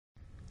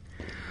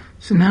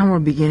So now we're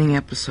beginning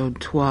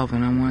episode 12,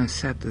 and I want to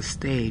set the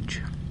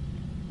stage.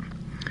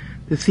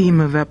 The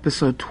theme of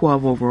episode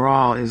 12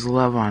 overall is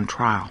love on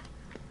trial,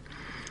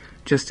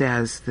 just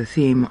as the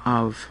theme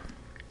of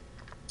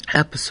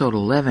episode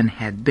 11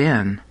 had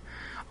been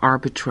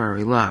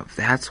arbitrary love.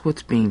 That's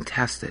what's being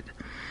tested.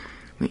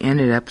 We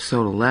ended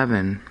episode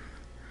 11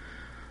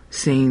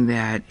 seeing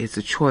that it's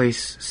a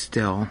choice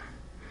still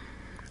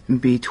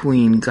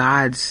between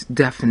God's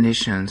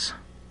definitions,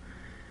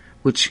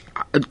 which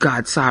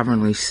God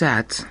sovereignly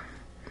sets,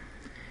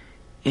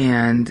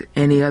 and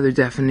any other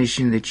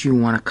definition that you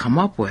want to come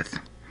up with,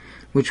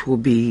 which will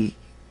be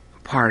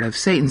part of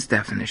Satan's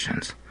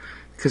definitions,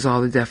 because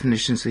all the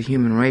definitions the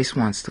human race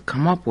wants to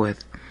come up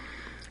with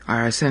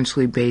are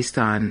essentially based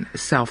on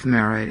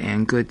self-merit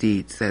and good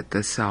deeds that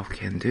the self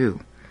can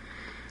do.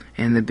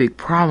 And the big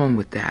problem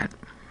with that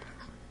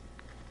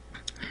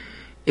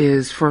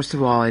is, first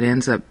of all, it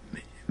ends up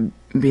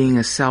being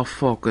a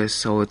self-focus,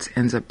 so it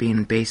ends up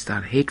being based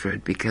on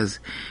hatred, because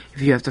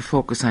if you have to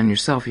focus on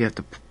yourself, you have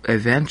to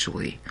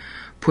eventually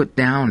put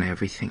down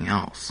everything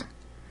else.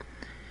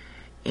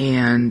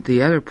 And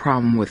the other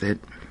problem with it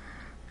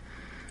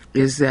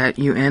is that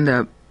you end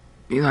up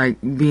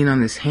like being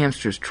on this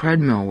hamster's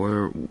treadmill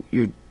where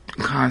you're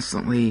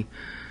constantly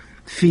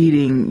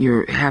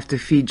have to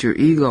feed your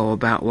ego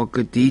about what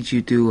good deeds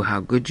you do, how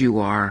good you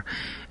are,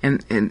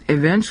 and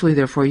eventually,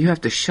 therefore, you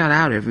have to shut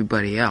out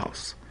everybody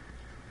else.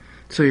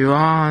 So you're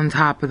all on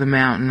top of the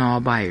mountain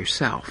all by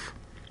yourself.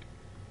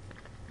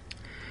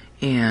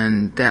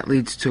 And that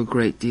leads to a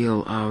great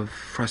deal of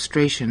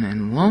frustration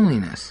and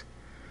loneliness.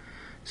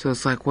 So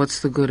it's like, what's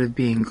the good of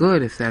being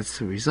good if that's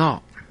the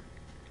result?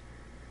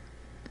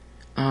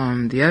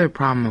 The other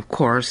problem, of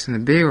course, and the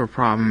bigger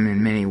problem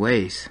in many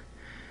ways,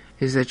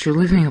 is that you're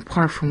living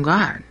apart from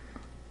God.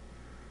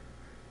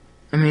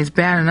 I mean, it's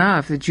bad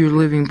enough that you're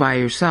living by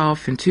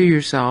yourself and to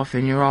yourself,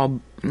 and you're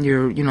alone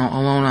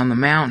on the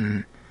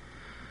mountain.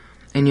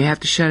 And you have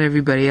to shut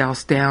everybody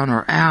else down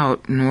or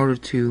out in order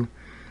to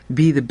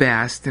be the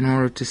best, in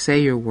order to say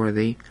you're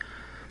worthy,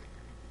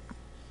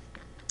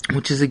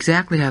 which is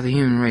exactly how the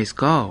human race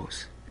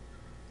goes.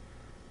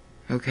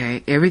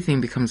 Okay? Everything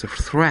becomes a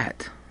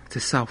threat to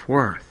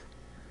self-worth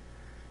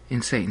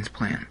in Satan's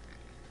plan,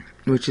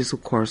 which is,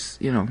 of course,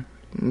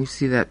 we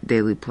see that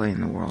daily play in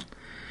the world.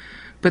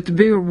 But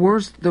the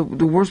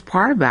worst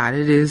part about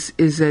it is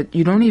that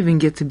you don't even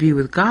get to be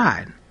with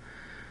God.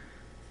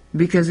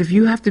 Because if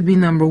you have to be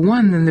number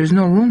one, then there's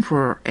no room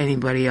for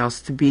anybody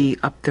else to be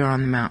up there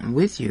on the mountain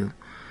with you.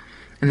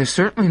 And there's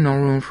certainly no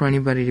room for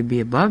anybody to be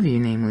above you,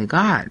 namely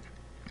God.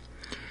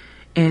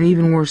 And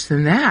even worse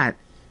than that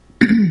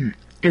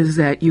is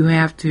that you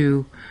have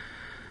to,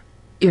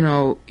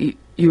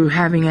 you're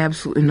having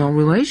absolutely no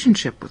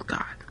relationship with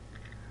God.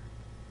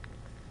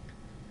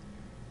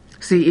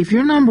 See, if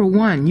you're number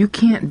one, you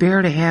can't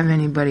bear to have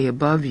anybody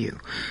above you.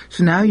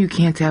 So now you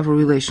can't have a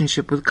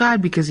relationship with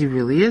God because He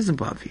really is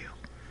above you.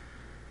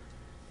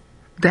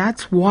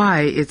 That's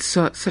why it's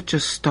such a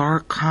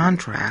stark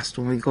contrast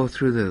when we go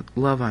through the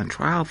love on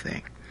trial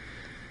thing,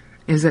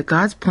 is that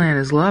God's plan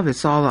is love.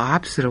 It's all the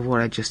opposite of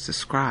what I just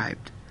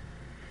described.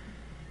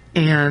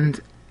 And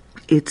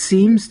it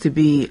seems to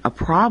be a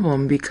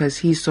problem because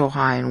He's so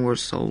high and we're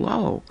so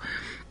low.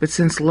 But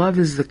since love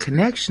is the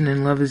connection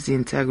and love is the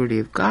integrity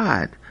of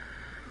God,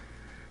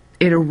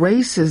 it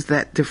erases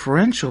that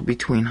differential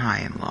between high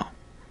and low,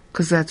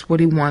 because that's what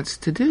He wants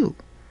to do.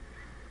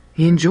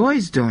 He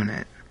enjoys doing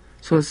it.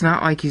 So it's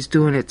not like He's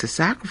doing it to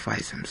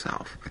sacrifice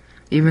Himself,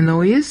 even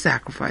though He is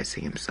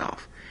sacrificing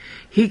Himself.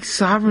 He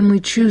sovereignly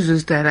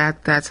chooses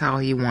that that's how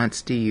He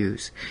wants to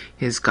use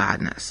His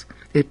godness.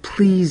 It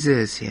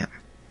pleases Him.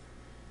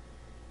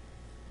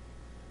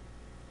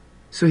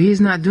 So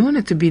He's not doing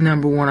it to be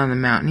number one on the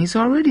mountain. He's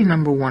already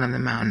number one on the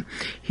mountain.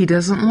 He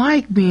doesn't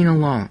like being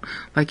alone.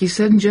 Like He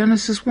said in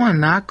Genesis 1,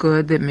 not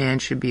good that man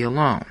should be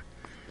alone.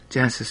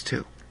 Genesis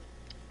 2.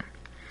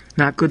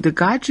 Not good that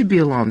God should be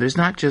alone. There's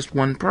not just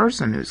one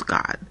person who's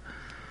God.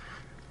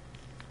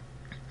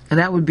 And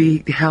that would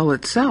be hell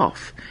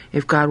itself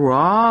if God were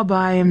all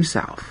by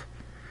Himself.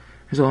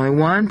 There's only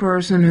one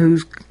person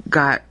who's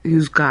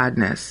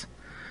godness.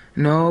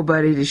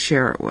 Nobody to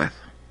share it with.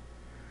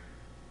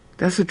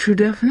 That's the true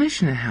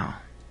definition of hell.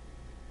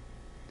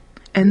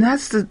 And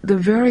that's the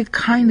very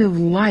kind of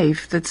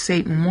life that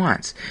Satan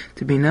wants.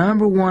 To be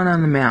number one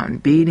on the mountain,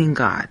 beating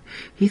God.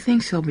 He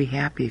thinks he'll be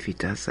happy if he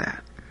does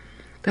that.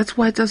 That's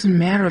why it doesn't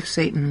matter if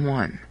Satan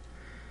won.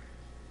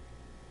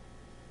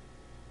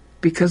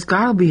 Because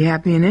God will be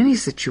happy in any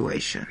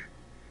situation.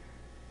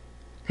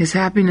 His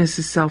happiness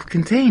is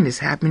self-contained. His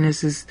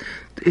happiness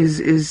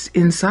is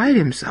inside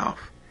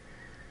Himself.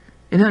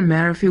 It doesn't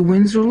matter if He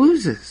wins or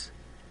loses.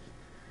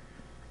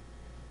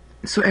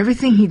 So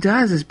everything He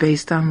does is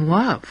based on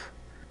love.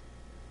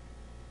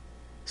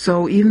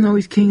 So even though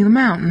He's king of the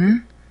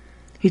mountain,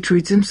 He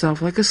treats Himself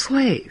like a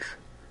slave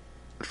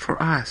for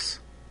us.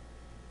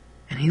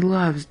 And He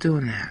loves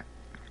doing that.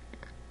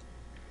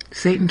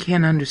 Satan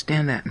can't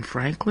understand that, and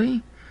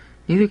frankly,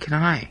 neither can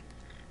I.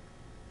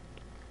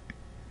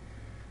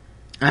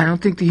 I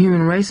don't think the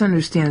human race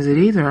understands it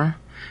either,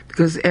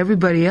 because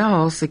everybody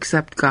else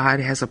except God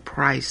has a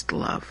priced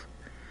love.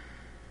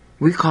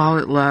 We call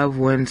it love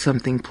when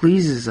something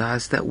pleases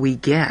us that we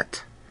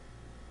get.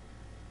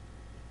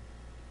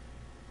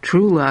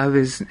 True love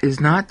is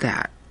not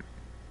that.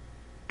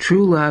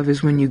 True love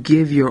is when you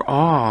give your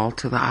all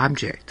to the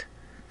object.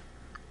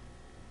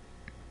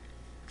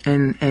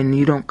 And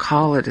you don't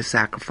call it a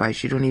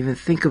sacrifice. You don't even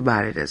think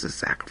about it as a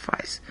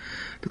sacrifice.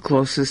 The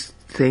closest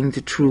thing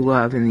to true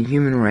love in the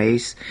human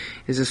race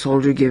is a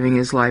soldier giving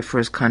his life for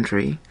his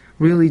country,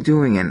 really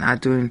doing it,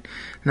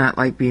 not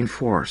like being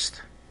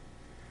forced.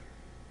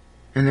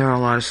 And there are a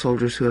lot of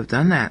soldiers who have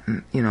done that,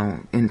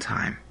 in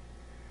time.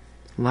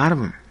 A lot of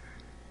them.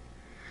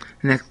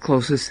 The next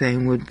closest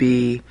thing would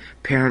be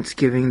parents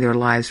giving their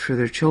lives for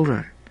their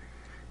children.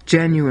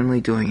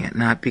 Genuinely doing it,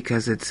 not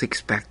because it's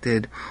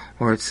expected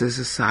or it's a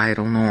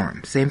societal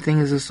norm. Same thing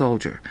as a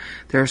soldier.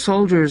 There are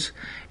soldiers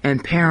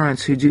and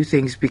parents who do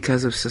things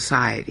because of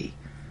society.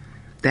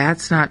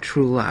 That's not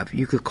true love.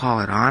 You could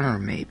call it honor,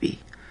 maybe.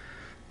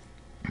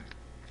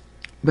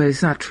 But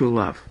it's not true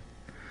love.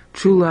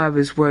 True love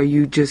is where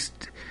you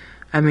just,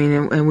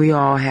 and we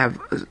all have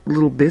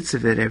little bits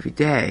of it every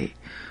day,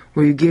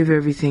 where you give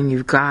everything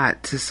you've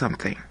got to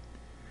something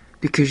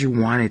because you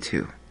wanted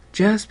to.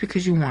 Just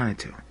because you wanted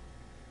to.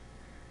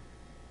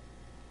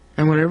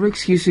 And whatever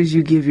excuses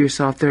you give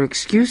yourself, they're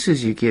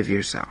excuses you give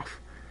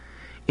yourself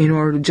in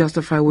order to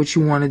justify what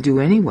you want to do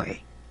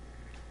anyway.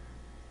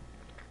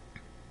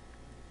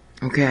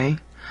 Okay?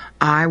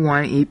 I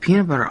want to eat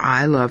peanut butter.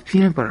 I love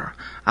peanut butter.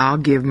 I'll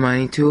give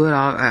money to it.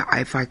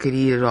 If I could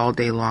eat it all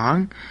day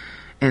long,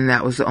 and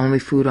that was the only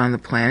food on the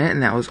planet,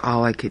 and that was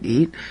all I could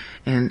eat,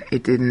 and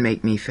it didn't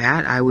make me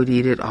fat, I would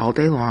eat it all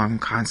day long,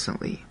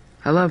 constantly.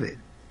 I love it.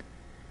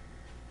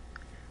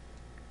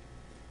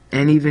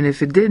 And even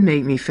if it did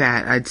make me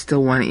fat, I'd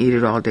still want to eat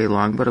it all day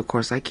long. But of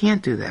course I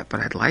can't do that, but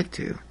I'd like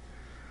to.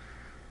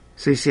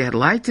 So you see, I'd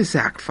like to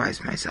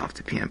sacrifice myself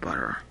to peanut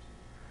butter.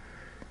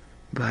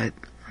 But,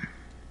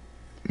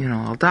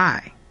 I'll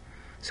die.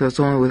 So it's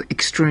only with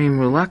extreme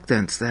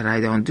reluctance that I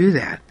don't do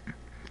that.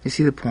 You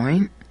see the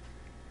point?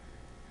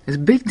 There's a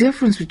big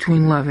difference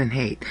between love and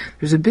hate.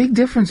 There's a big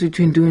difference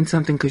between doing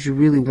something because you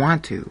really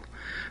want to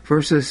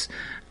versus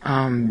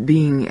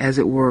being, as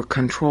it were,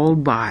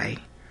 controlled by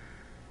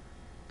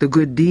the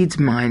good deeds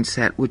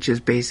mindset, which is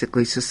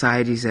basically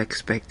society's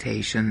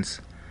expectations,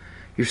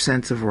 your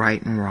sense of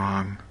right and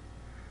wrong,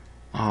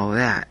 all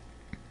that.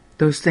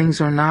 Those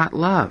things are not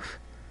love.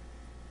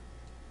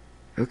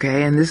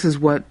 Okay, and this is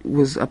what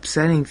was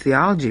upsetting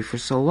theology for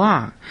so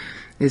long,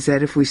 is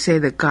that if we say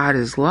that God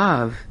is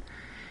love,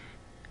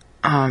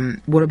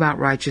 what about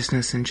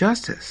righteousness and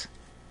justice?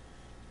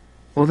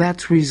 Well,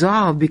 that's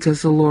resolved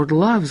because the Lord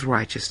loves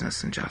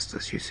righteousness and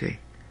justice, you see.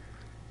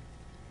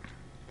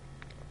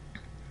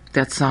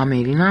 That's Psalm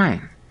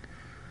 89.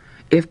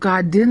 If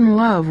God didn't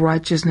love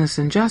righteousness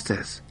and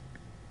justice,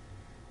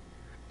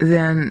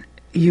 then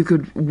you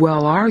could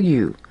well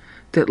argue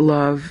that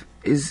love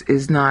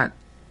is not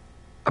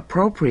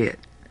appropriate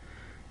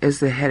as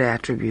the head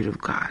attribute of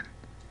God.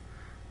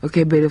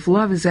 Okay, but if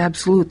love is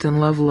absolute, then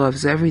love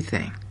loves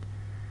everything.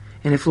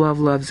 And if love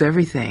loves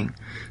everything,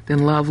 then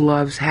love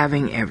loves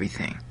having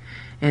everything.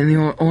 And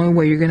the only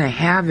way you're going to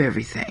have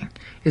everything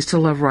is to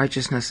love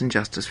righteousness and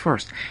justice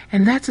first.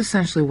 And that's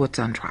essentially what's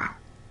on trial.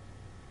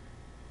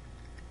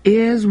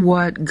 Is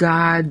what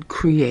God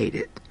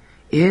created,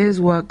 is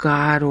what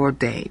God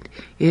ordained,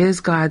 is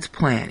God's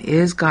plan,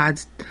 is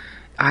God's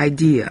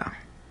idea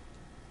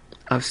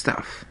of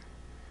stuff.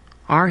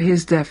 Are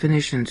his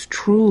definitions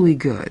truly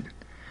good,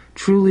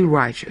 truly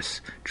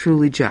righteous,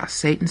 truly just?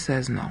 Satan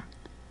says no.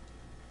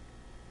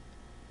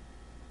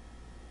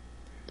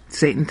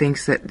 Satan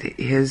thinks that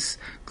his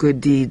good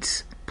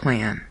deeds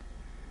plan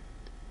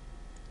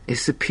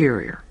is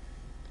superior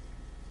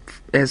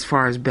as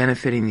far as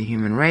benefiting the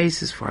human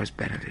race, as far as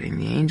benefiting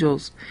the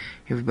angels,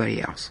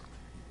 everybody else.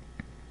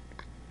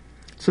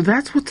 So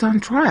that's what's on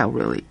trial,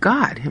 really.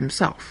 God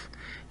himself.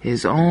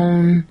 His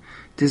own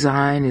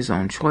design, his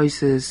own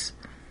choices,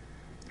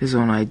 his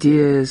own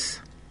ideas.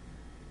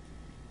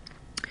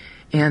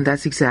 And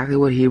that's exactly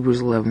what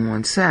Hebrews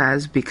 11:1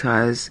 says,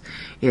 because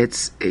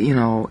it's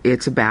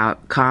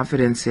about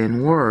confidence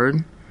in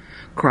word,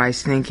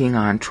 Christ thinking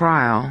on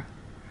trial,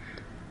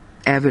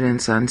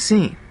 evidence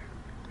unseen,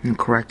 and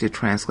corrected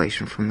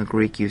translation from the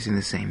Greek using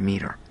the same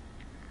meter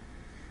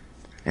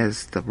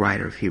as the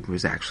writer of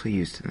Hebrews actually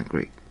used in the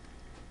Greek.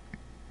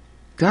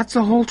 That's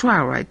the whole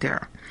trial right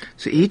there.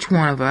 So each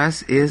one of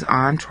us is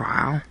on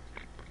trial.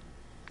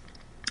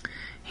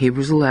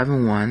 Hebrews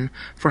 11:1,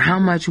 for how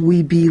much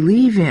we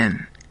believe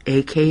in,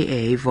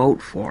 aka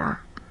vote for,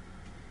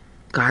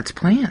 God's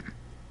plan,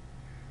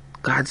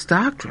 God's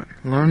doctrine,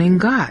 learning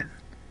God.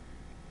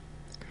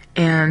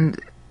 And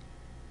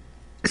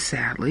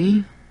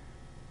sadly,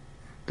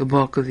 the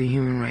bulk of the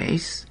human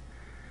race,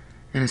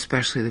 and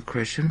especially the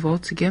Christian,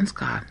 votes against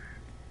God.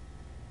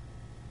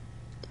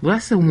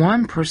 Less than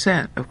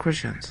 1% of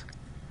Christians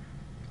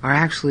are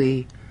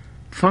actually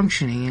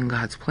functioning in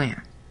God's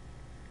plan.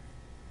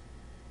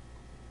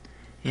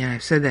 And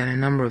I've said that a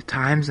number of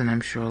times, and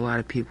I'm sure a lot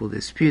of people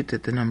dispute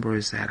that the number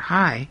is that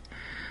high.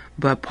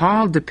 But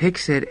Paul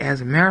depicts it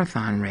as a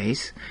marathon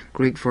race.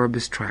 Greek verb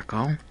is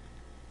treko.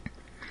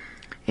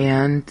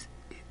 And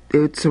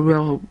it's a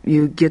real,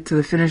 you get to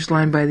the finish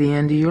line by the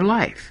end of your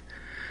life.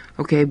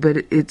 Okay, but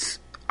it's,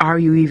 are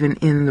you even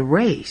in the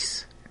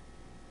race?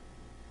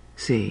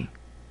 See,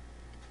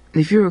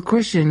 if you're a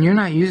Christian, you're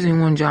not using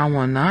 1 John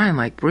 1:9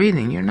 like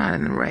breathing. You're not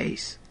in the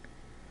race.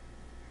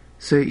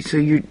 So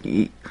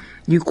you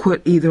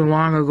quit either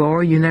long ago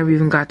or you never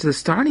even got to the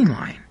starting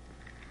line.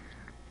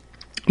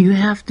 You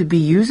have to be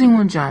using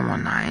 1 John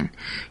 1:9.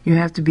 You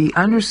have to be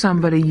under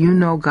somebody you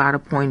know God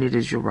appointed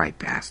as your right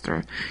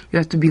pastor. You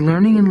have to be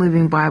learning and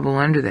living Bible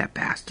under that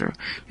pastor.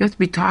 You have to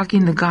be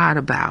talking to God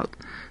about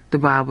the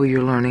Bible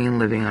you're learning and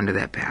living under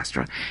that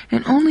pastor.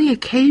 And only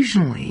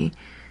occasionally,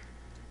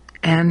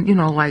 and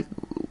like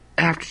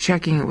after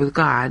checking it with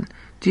God,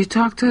 do you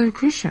talk to other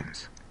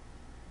Christians.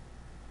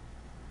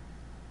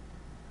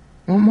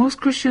 Well,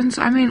 most Christians,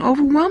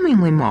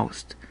 overwhelmingly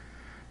most,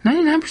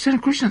 99%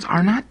 of Christians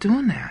are not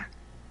doing that.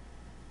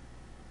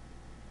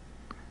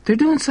 They're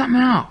doing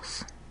something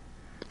else.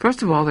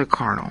 First of all, they're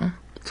carnal,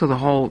 so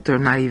they're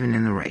not even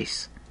in the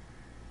race.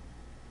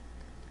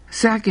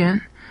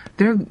 Second,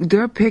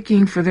 they're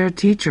picking for their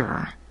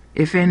teacher,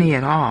 if any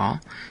at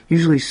all,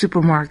 usually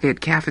supermarket,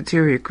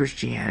 cafeteria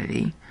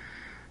Christianity.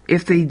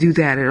 If they do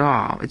that at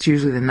all, it's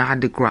usually the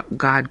nod to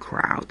God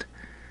crowd.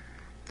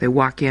 They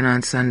walk in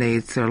on Sunday,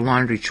 it's their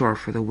laundry chore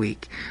for the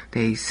week.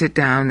 They sit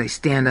down, they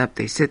stand up,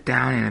 they sit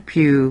down in a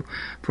pew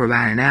for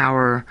about an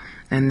hour,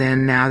 and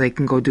then now they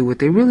can go do what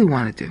they really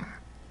want to do.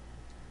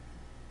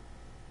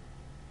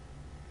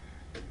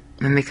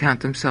 And they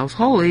count themselves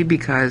holy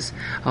because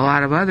a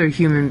lot of other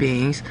human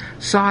beings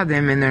saw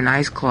them in their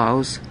nice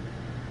clothes,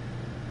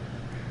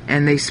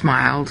 and they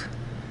smiled,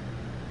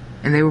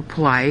 and they were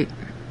polite,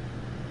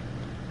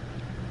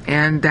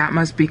 and that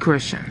must be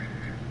Christian.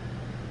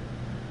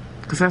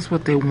 Because that's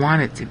what they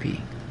want it to be.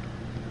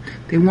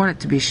 They want it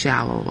to be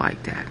shallow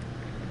like that.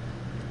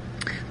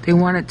 They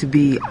want it to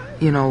be,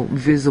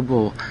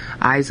 visible,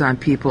 eyes on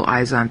people,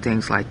 eyes on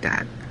things like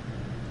that.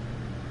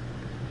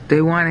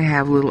 They want to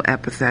have little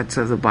epithets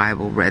of the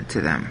Bible read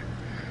to them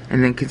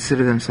and then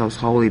consider themselves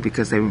holy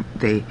because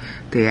they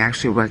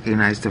actually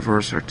recognize the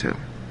verse or two.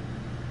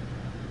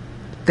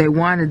 They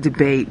want to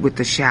debate with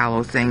the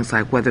shallow things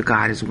like whether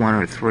God is 1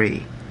 or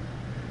 3,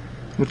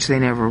 which they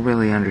never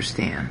really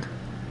understand.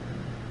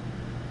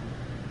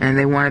 And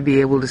they want to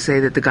be able to say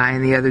that the guy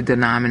in the other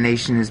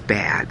denomination is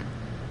bad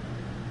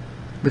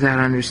without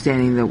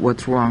understanding that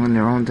what's wrong in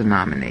their own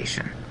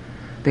denomination.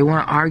 They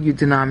want to argue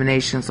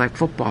denominations like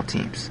football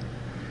teams.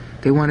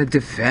 They want to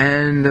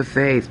defend the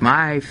faith.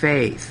 My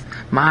faith,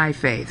 my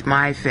faith,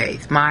 my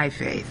faith, my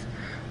faith.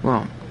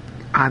 Well,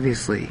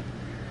 obviously,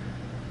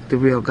 the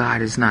real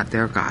God is not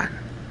their God.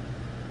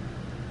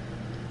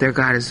 Their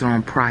God is their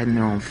own pride and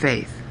their own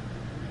faith.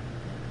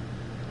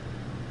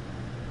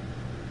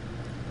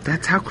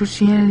 That's how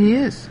Christianity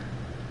is.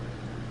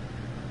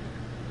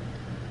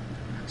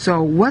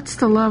 So what's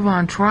the love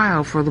on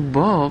trial for the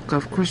bulk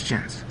of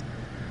Christians?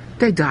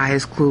 They die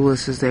as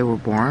clueless as they were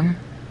born.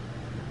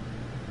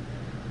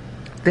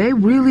 They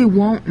really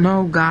won't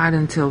know God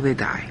until they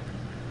die.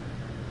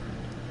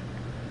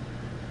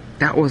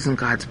 That wasn't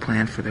God's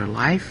plan for their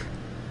life.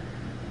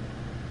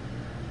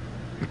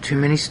 There are too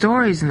many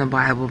stories in the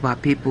Bible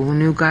about people who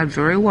knew God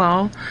very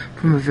well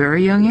from a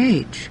very young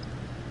age.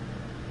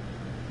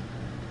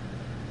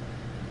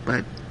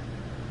 But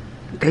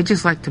they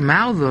just like to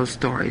mouth those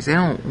stories. They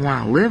don't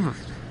want to live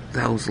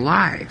those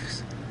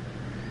lives.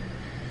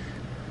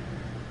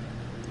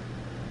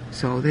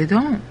 So they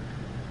don't.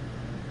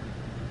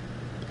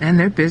 And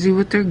they're busy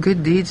with their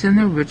good deeds and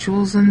their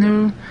rituals and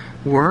their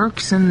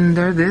works and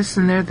their this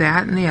and their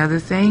that and the other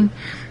thing.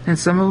 And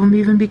some of them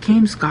even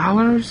became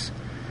scholars.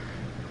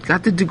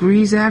 Got the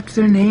degrees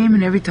after their name,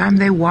 and every time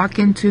they walk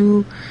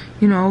into,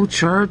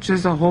 church,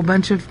 there's a whole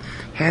bunch of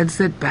heads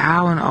that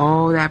bow, and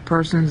that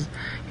person's,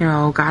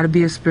 got to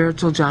be a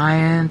spiritual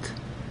giant.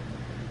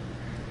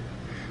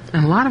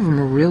 And a lot of them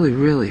are really,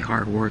 really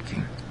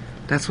hardworking.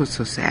 That's what's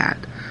so sad.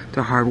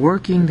 They're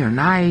hardworking, they're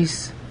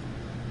nice.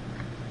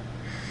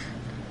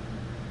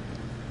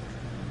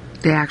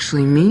 They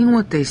actually mean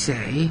what they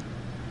say,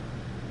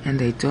 and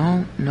they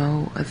don't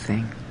know a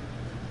thing.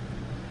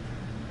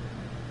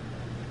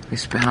 They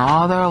spend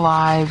all their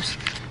lives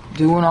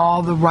doing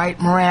all the right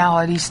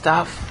morality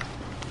stuff,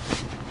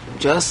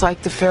 just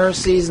like the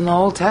Pharisees in the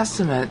Old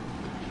Testament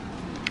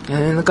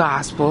and in the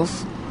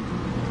Gospels.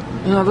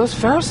 Those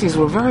Pharisees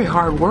were very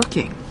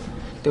hardworking.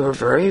 They were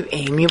very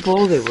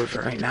amiable. They were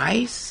very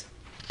nice.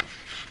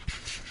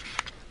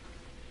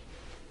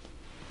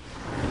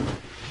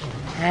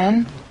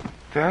 And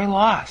very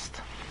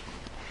lost.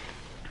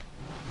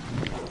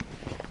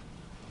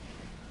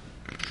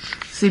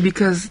 See,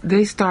 because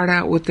they start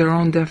out with their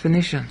own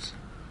definitions.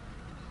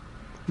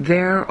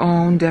 Their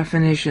own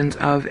definitions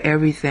of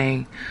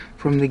everything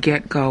from the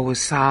get-go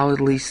was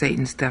solidly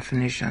Satan's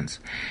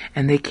definitions.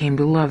 And they came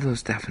to love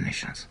those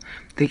definitions.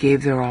 They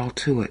gave their all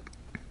to it.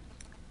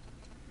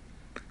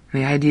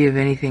 The idea of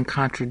anything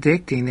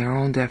contradicting their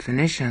own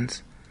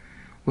definitions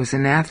was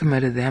anathema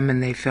to them,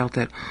 and they felt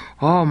that,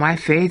 oh, my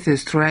faith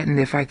is threatened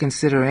if I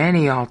consider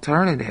any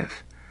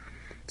alternative.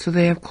 So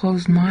they have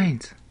closed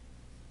minds.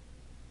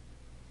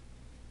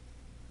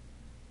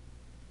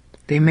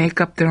 They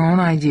make up their own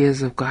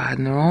ideas of God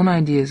and their own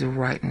ideas of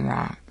right and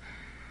wrong.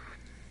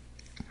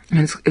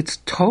 And it's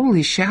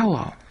totally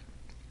shallow.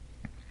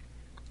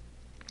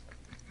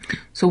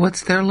 So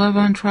what's their love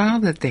on trial?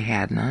 That they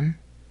had none.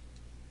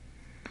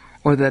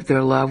 Or that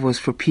their love was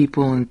for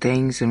people and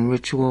things and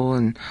ritual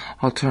and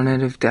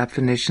alternative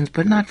definitions,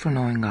 but not for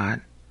knowing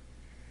God.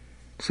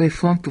 So they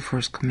flunked the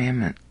first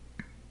commandment.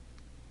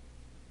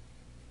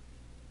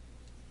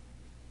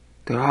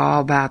 They're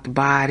all about the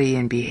body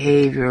and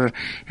behavior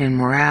and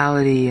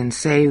morality and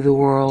save the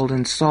world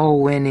and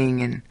soul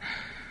winning and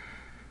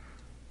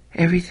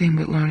everything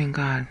but learning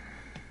God.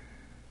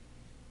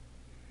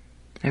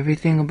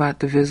 Everything about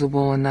the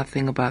visible and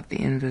nothing about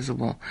the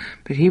invisible.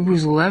 But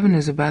Hebrews 11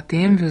 is about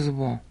the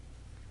invisible.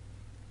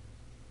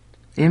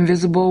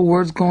 Invisible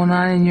words going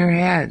on in your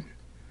head.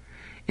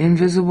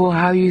 Invisible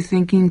how you're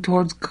thinking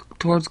towards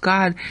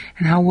God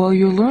and how well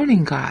you're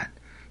learning God.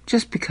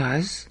 Just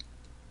because.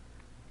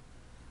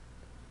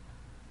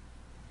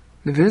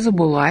 The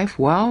visible life,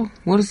 well,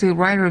 what does the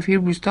writer of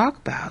Hebrews talk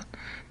about?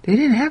 They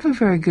didn't have a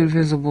very good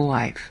visible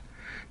life.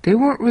 They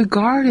weren't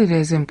regarded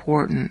as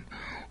important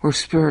or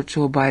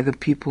spiritual by the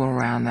people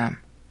around them.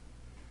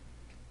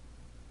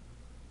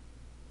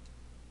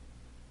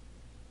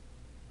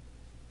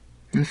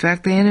 In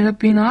fact, they ended up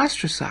being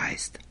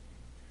ostracized.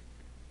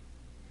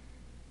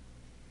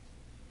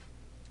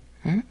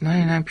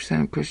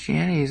 99% of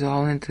Christianity is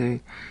all into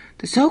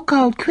the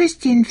so-called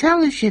Christian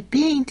fellowship,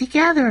 being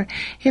together.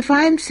 If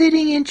I'm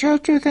sitting in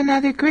church with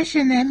another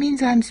Christian, that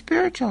means I'm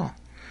spiritual.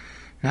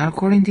 Not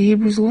according to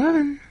Hebrews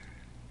 11.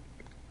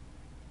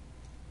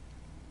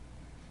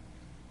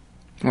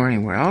 Or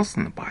anywhere else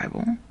in the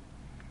Bible.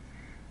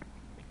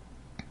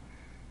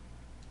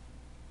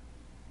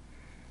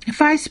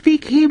 If I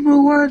speak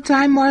Hebrew words,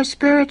 I'm more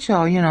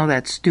spiritual. You know,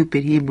 that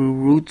stupid Hebrew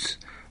roots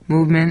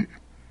movement,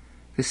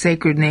 the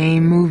sacred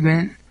name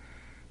movement.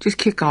 Just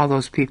kick all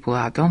those people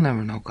out. They'll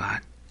never know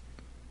God.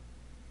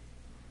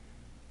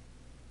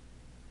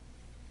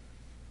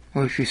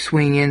 Or if you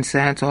swing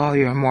incense, oh,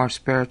 you're more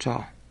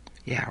spiritual.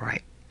 Yeah,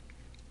 right.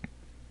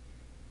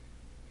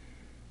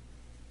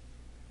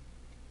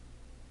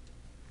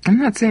 I'm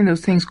not saying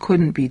those things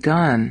couldn't be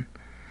done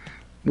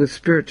with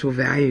spiritual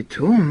value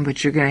to them,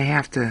 but you're going to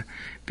have to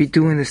be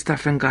doing the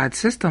stuff in God's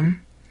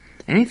system.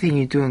 Anything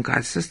you do in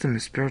God's system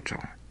is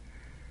spiritual.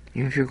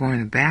 Even if you're going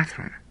to the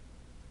bathroom.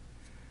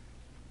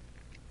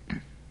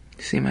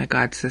 See my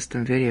God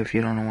system video if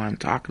you don't know what I'm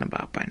talking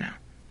about by now.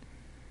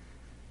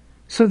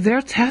 So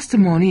their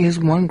testimony is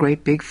one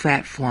great big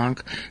fat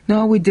flunk.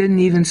 No, we didn't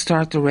even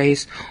start the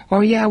race.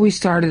 Or yeah, we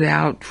started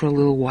out for a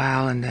little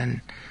while and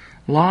then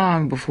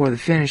long before the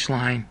finish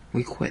line,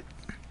 we quit.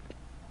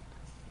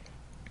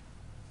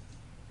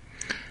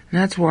 And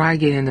that's where I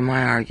get into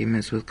my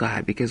arguments with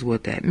God, because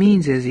what that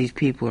means is these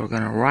people are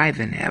going to arrive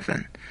in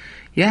heaven.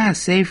 Yeah,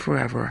 saved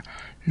forever,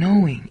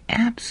 knowing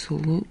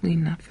absolutely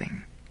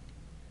nothing.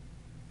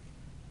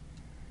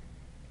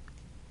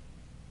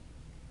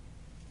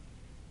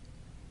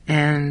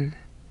 And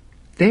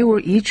they were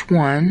each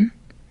one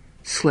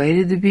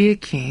slated to be a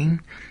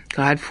king,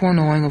 God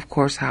foreknowing, of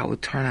course, how it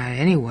would turn out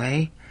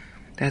anyway.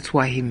 That's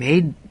why he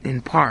made,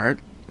 in part,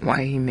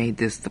 why he made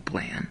this the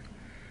plan.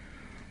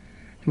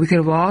 We could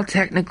have all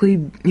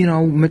technically,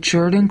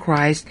 matured in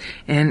Christ,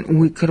 and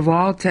we could have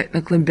all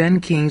technically been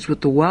kings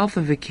with the wealth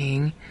of a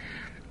king,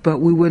 but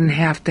we wouldn't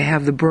have to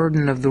have the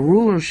burden of the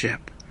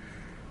rulership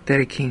that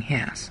a king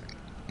has.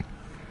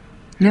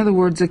 In other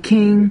words, a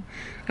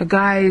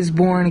guy is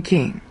born a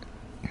king.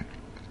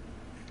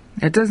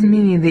 That doesn't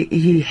mean that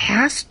he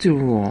has to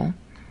rule,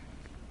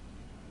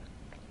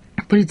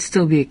 but he'd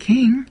still be a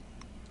king.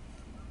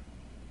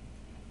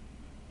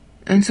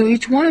 And so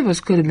each one of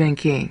us could have been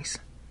kings.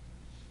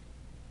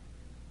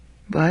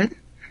 But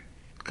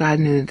God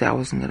knew that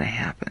wasn't going to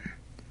happen.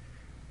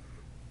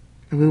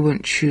 And we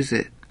wouldn't choose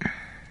it.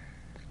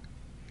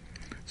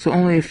 So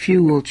only a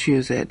few will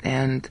choose it.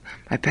 And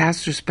my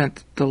pastor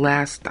spent the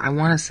last,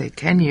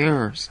 10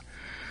 years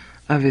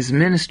of his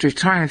ministry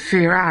trying to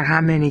figure out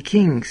how many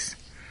kings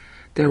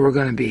there were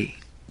going to be.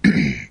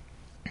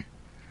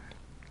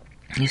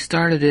 He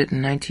started it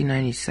in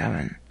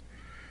 1997.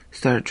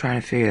 Started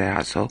trying to figure that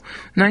out. So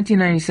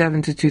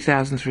 1997 to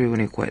 2003 when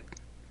he quit.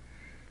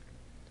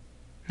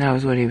 That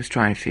was what he was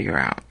trying to figure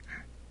out.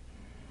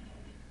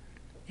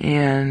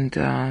 And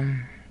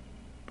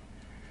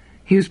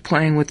he was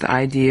playing with the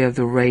idea of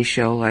the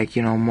ratio, like,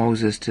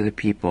 Moses to the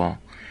people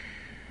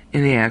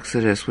in the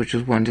Exodus, which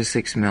was 1 to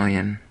 6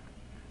 million.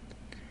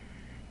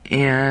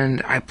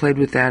 And I played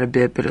with that a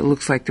bit, but it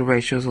looks like the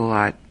ratio is a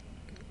lot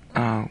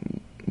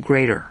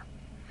greater.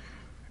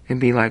 It'd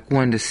be like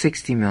 1 to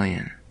 60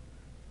 million.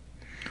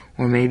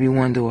 Or maybe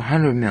 1 to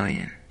 100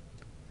 million.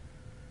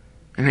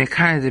 I mean, it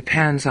kind of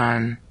depends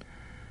on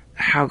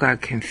how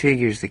God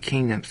configures the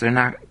kingdoms.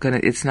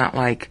 It's not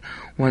like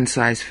one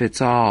size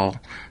fits all,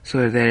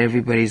 so that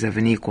everybody's of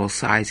an equal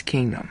size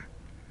kingdom.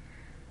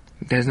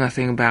 There's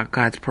nothing about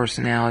God's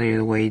personality or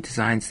the way He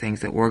designs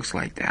things that works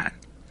like that.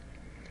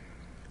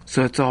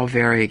 So it's all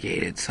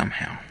variegated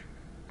somehow.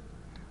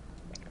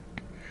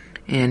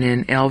 And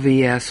in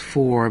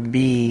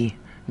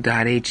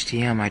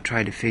LVS4B.htm, I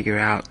tried to figure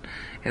out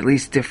at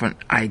least different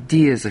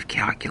ideas of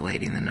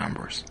calculating the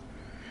numbers,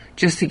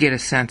 just to get a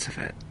sense of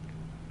it.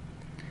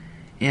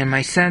 And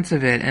my sense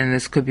of it, and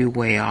this could be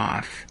way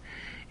off,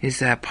 is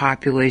that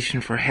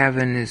population for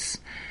heaven is,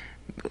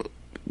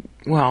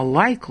 well,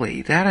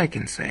 likely, that I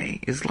can say,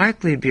 is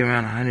likely to be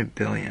around 100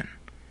 billion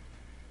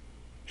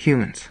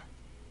humans.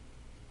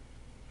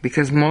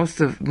 Because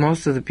most of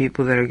the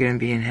people that are going to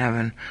be in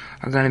heaven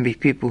are going to be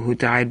people who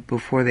died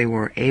before they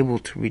were able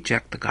to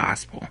reject the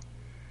gospel.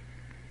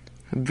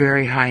 A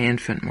very high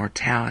infant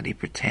mortality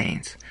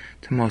pertains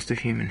to most of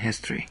human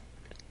history.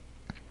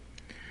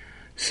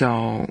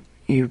 So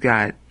you've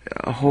got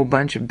a whole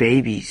bunch of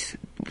babies,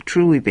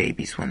 truly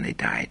babies when they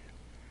died.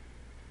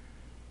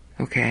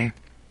 Okay?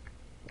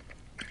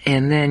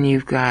 And then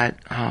you've got,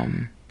 a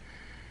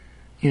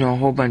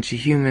whole bunch of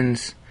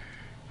humans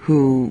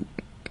who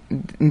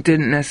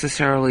didn't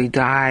necessarily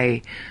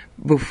die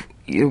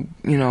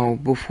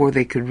before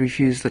they could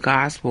refuse the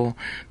gospel,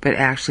 but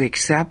actually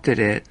accepted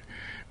it,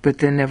 but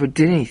then never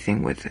did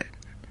anything with it.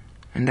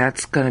 And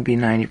that's going to be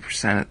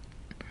 90%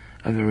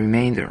 of the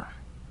remainder.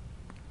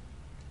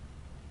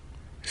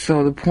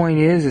 So the point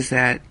is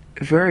that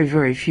very,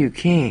 very few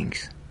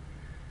kings,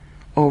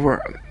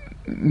 over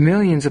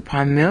millions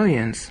upon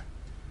millions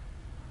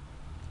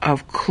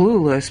of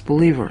clueless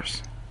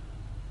believers.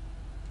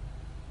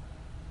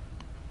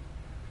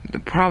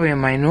 Probably a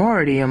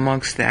minority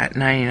amongst that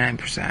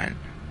 99%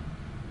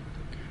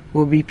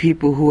 will be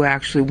people who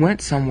actually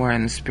went somewhere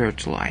in the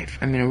spiritual life.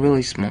 I mean, a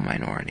really small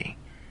minority.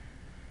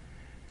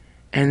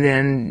 And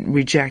then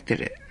rejected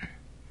it.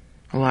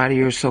 A lot of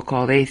your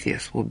so-called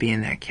atheists will be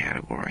in that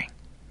category.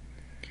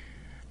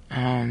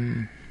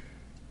 And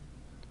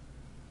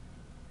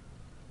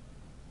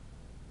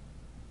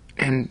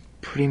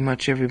pretty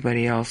much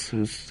everybody else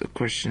who's a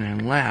Christian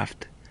and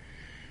left.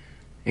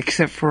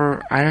 Except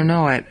for, I don't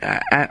know,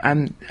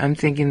 I'm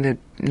thinking that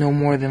no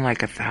more than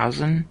like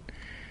 1,000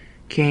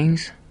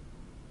 kings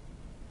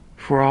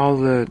for all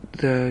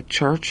the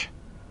church.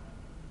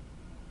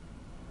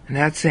 And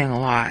that's saying a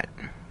lot.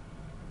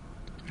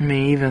 I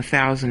mean, even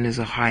 1,000 is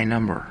a high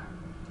number.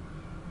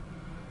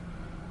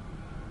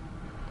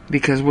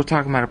 Because we're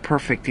talking about a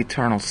perfect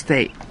eternal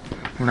state.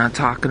 We're not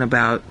talking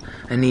about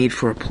a need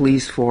for a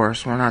police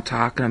force. We're not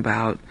talking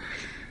about,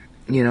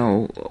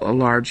 a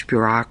large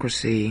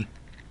bureaucracy.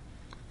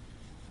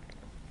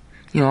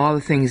 All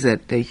the things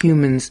that the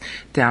humans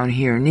down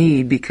here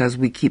need because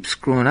we keep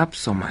screwing up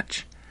so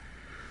much.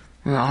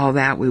 Well, all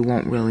that we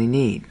won't really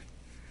need.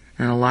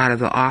 And a lot of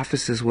the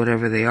offices,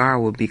 whatever they are,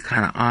 will be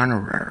kind of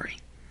honorary.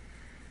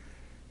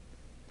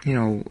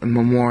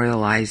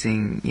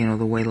 Memorializing,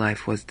 the way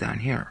life was down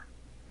here.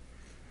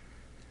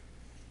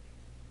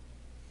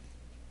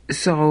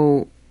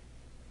 So,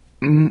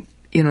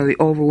 the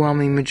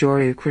overwhelming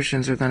majority of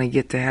Christians are going to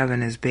get to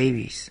heaven as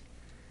babies.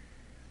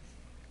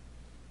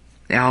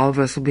 All of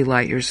us will be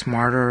light years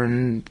smarter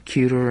and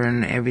cuter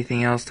and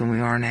everything else than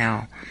we are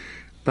now.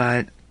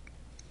 And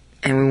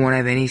we won't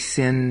have any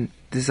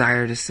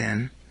desire to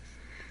sin.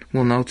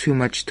 We'll know too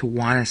much to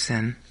want to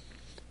sin.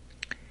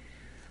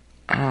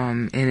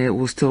 And it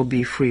will still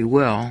be free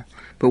will.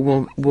 But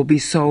we'll be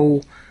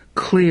so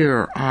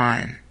clear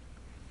on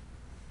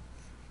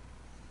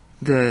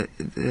the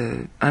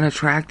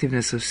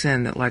unattractiveness of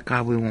sin that, like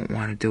God, we won't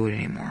want to do it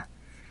anymore.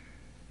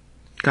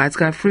 God's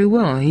got free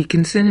will. He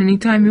can sin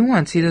anytime He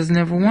wants. He doesn't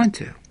ever want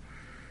to.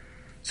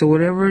 So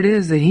whatever it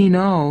is that He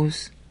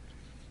knows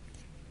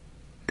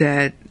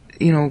that,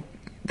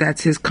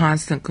 that's His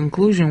constant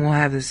conclusion, we'll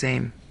have the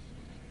same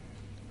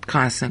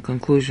constant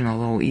conclusion,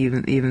 although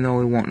even though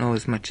we won't know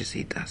as much as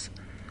He does.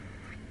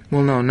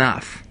 We'll know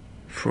enough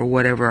for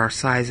whatever our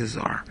sizes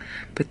are.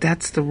 But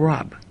that's the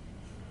rub.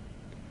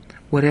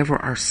 Whatever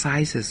our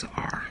sizes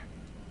are.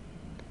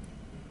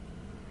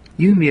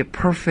 You can be a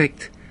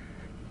perfect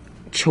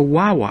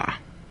Chihuahua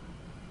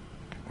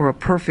or a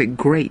perfect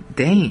Great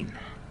Dane.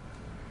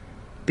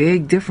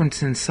 Big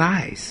difference in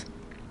size.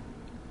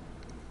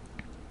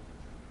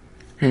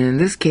 And in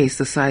this case,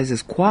 the size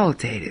is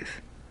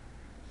qualitative.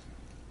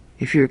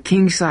 If you're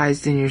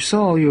king-sized in your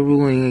soul, you're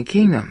ruling a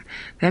kingdom.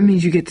 That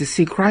means you get to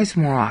see Christ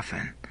more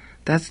often.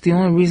 That's the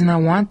only reason I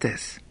want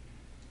this.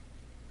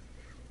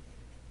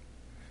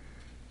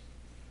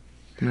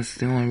 And that's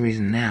the only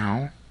reason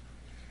now.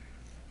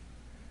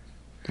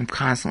 I'm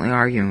constantly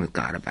arguing with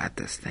God about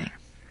this thing.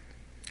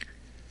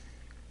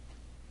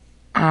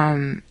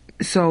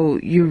 So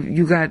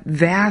you got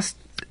vast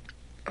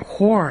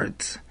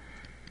hordes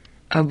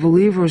of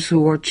believers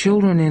who are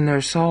children in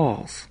their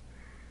souls.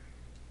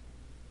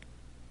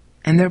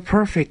 And they're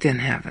perfect in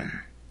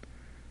heaven.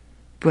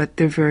 But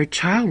they're very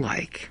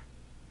childlike.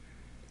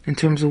 in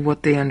terms of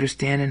what they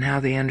understand and how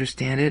they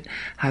understand it,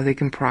 how they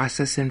can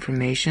process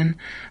information.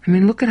 I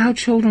mean, look at how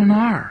children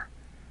are.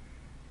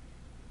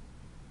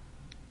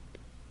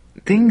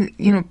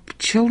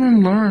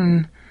 Children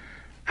learn,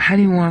 how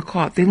do you want to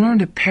call it? They learn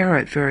to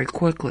parrot very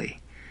quickly,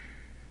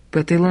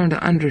 but they learn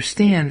to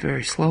understand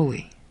very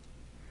slowly.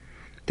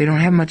 They don't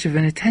have much of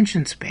an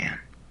attention span.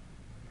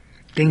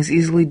 Things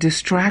easily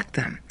distract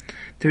them.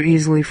 They're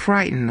easily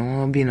frightened. There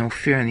will be no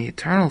fear in the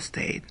eternal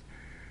state.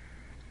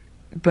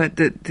 But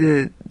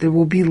there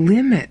will be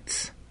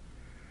limits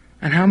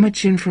on how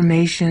much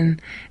information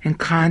and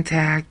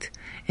contact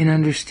and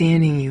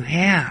understanding you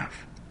have.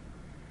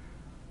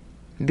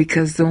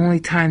 Because the only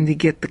time to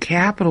get the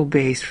capital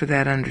base for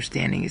that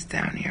understanding is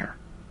down here.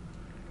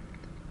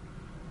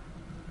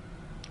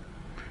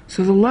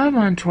 So the love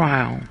on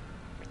trial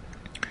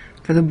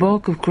for the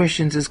bulk of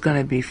Christians is going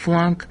to be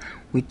flunk.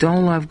 We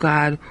don't love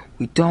God.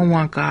 We don't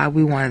want God.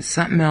 We want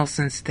something else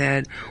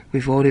instead. We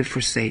voted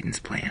for Satan's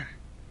plan.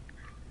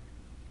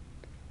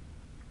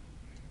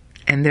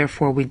 And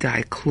therefore we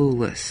die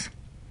clueless.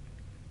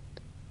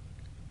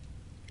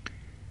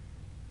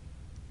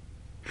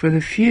 For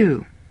the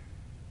few,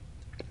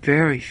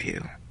 very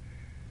few,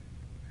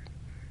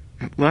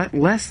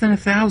 less than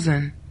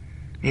 1,000,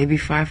 maybe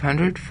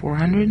 500,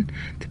 400,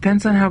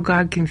 depends on how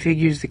God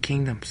configures the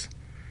kingdoms.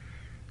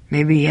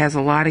 Maybe he has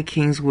a lot of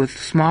kings with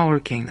smaller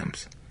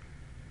kingdoms,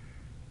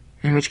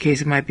 in which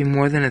case it might be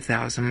more than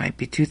 1,000, might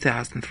be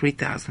 2,000,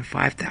 3,000,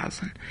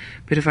 5,000.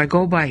 But if I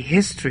go by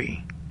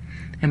history,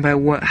 and by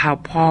how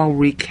Paul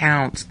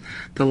recounts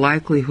the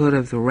likelihood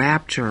of the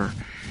rapture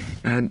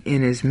in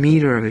his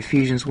meter of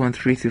Ephesians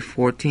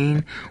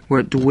 1:3-14,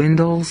 where it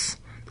dwindles,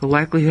 the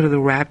likelihood of the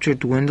rapture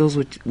dwindles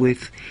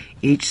with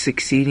each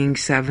succeeding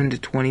 7 to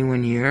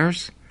 21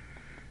 years,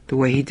 the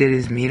way he did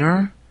his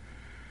meter.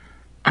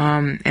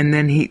 And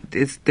then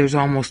there's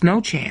almost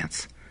no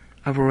chance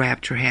of a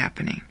rapture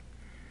happening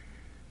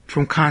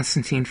from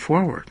Constantine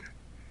forward.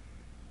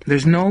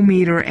 There's no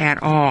meter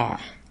at all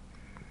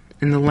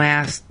in the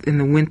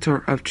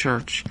winter of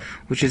church,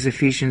 which is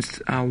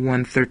Ephesians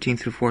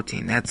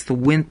 1:13-14. That's the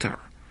winter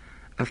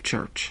of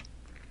church.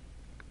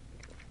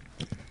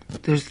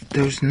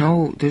 There's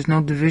no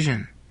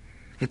division.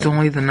 It's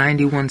only the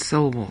 91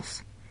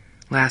 syllables.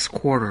 Last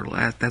quarter.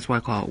 That's why I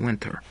call it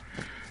winter.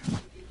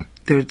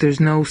 There's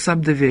no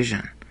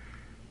subdivision.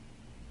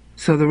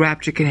 So the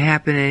rapture can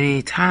happen at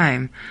any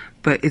time,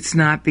 but it's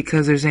not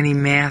because there's any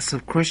mass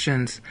of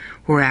Christians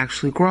who are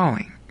actually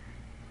growing.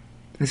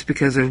 It's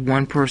because there's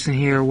one person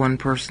here, one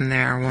person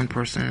there, one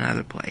person in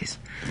another place.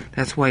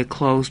 That's why it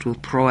closed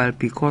with pro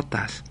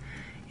elpikotas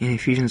in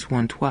Ephesians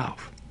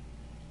 1:12.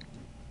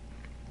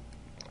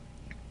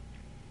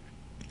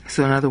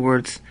 So in other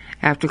words,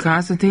 after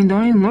Constantine,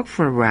 don't even look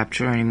for a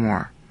rapture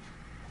anymore.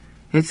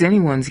 It's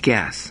anyone's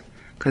guess,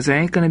 because there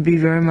ain't going to be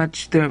very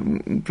much,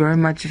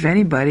 if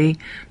anybody,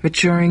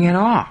 maturing at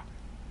all.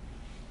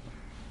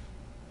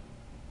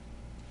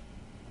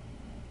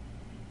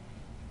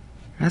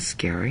 That's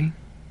scary.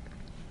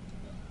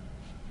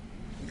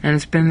 And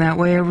it's been that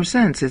way ever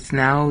since. It's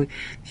now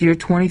year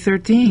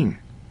 2013.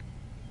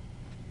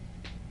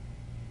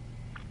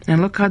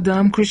 And look how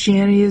dumb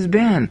Christianity has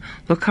been.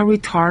 Look how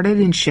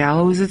retarded and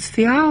shallow is its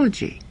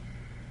theology.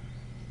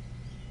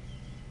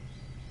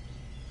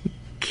 We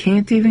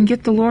can't even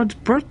get the Lord's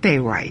birthday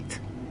right.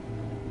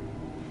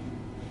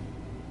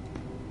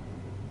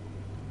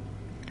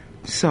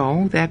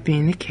 So, that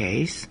being the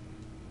case,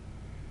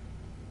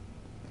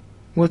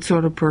 what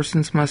sort of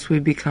persons must we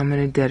become in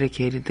a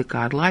dedicated to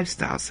God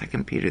lifestyle?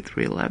 2 Peter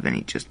 3:11.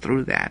 He just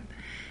threw that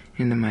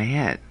into my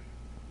head.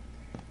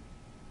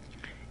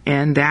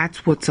 And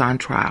that's what's on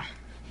trial.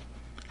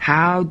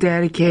 How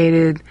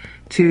dedicated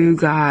to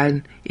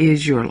God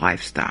is your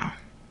lifestyle?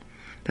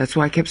 That's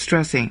why I kept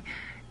stressing.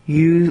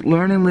 You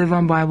learn and live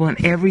on Bible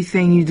in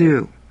everything you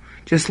do.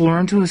 Just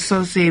learn to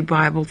associate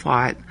Bible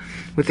thought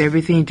with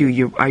everything you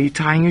do. Are you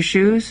tying your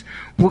shoes?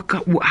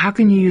 How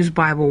can you use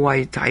Bible while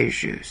you tie your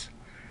shoes?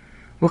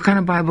 What kind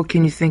of Bible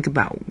can you think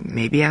about?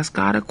 Maybe ask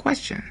God a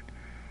question.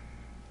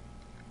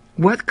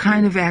 What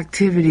kind of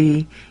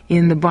activity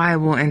in the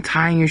Bible and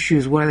tying your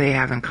shoes, what do they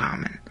have in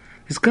common?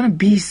 There's going to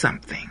be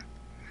something.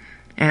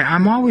 And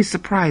I'm always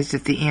surprised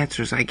at the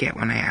answers I get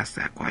when I ask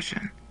that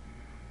question.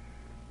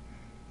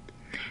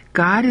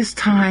 God is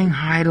tying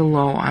high to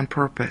low on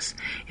purpose.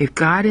 If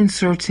God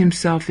inserts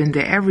himself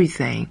into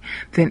everything,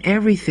 then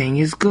everything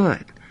is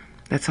good.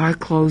 That's how I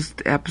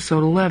closed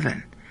episode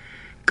 11.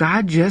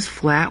 God just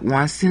flat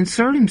wants to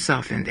insert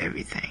himself into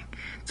everything.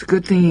 It's a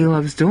good thing he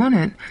loves doing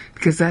it,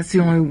 because that's the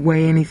only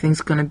way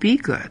anything's going to be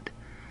good.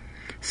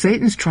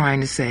 Satan's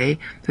trying to say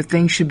that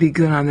things should be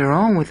good on their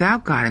own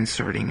without God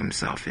inserting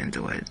himself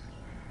into it.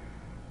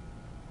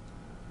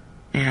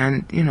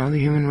 And, the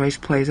human race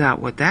plays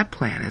out what that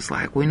plan is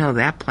like. We know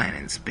that plan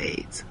in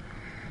spades.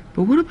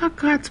 But what about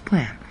God's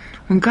plan?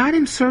 When God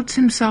inserts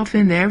himself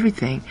into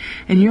everything,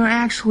 and you're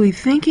actually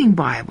thinking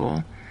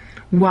Bible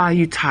while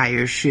you tie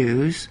your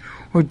shoes,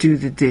 or do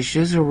the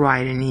dishes, or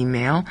write an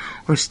email,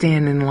 or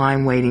stand in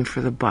line waiting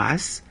for the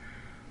bus,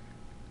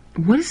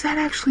 what is that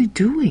actually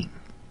doing?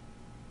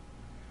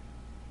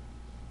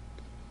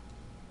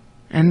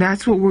 And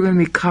that's what we're going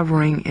to be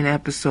covering in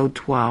episode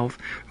 12.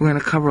 We're going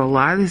to cover a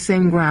lot of the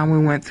same ground we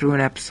went through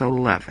in episode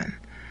 11.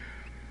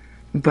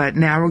 But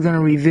now we're going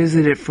to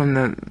revisit it from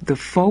the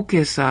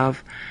focus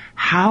of,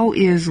 how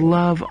is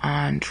love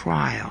on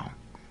trial?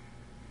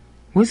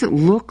 What does it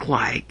look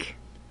like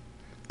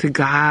to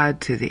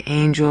God, to the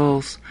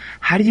angels?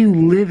 How do you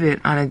live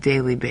it on a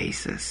daily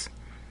basis?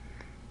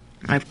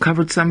 I've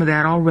covered some of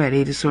that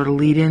already to sort of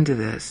lead into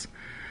this.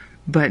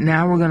 But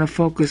now we're going to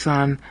focus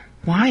on,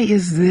 why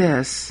is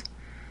this,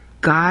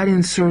 God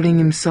inserting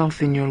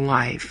himself in your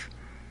life,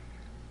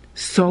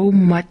 so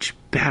much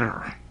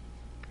better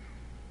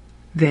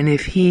than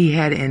if he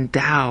had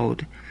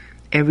endowed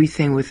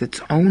everything with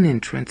its own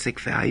intrinsic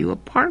value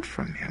apart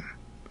from him?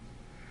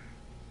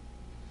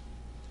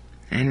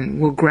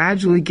 And we'll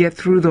gradually get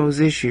through those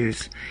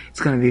issues. It's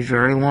going to be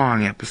very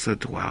long,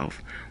 episode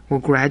 12. We'll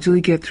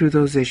gradually get through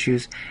those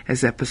issues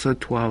as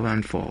episode 12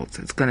 unfolds.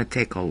 It's going to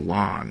take a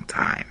long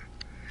time.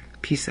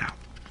 Peace out.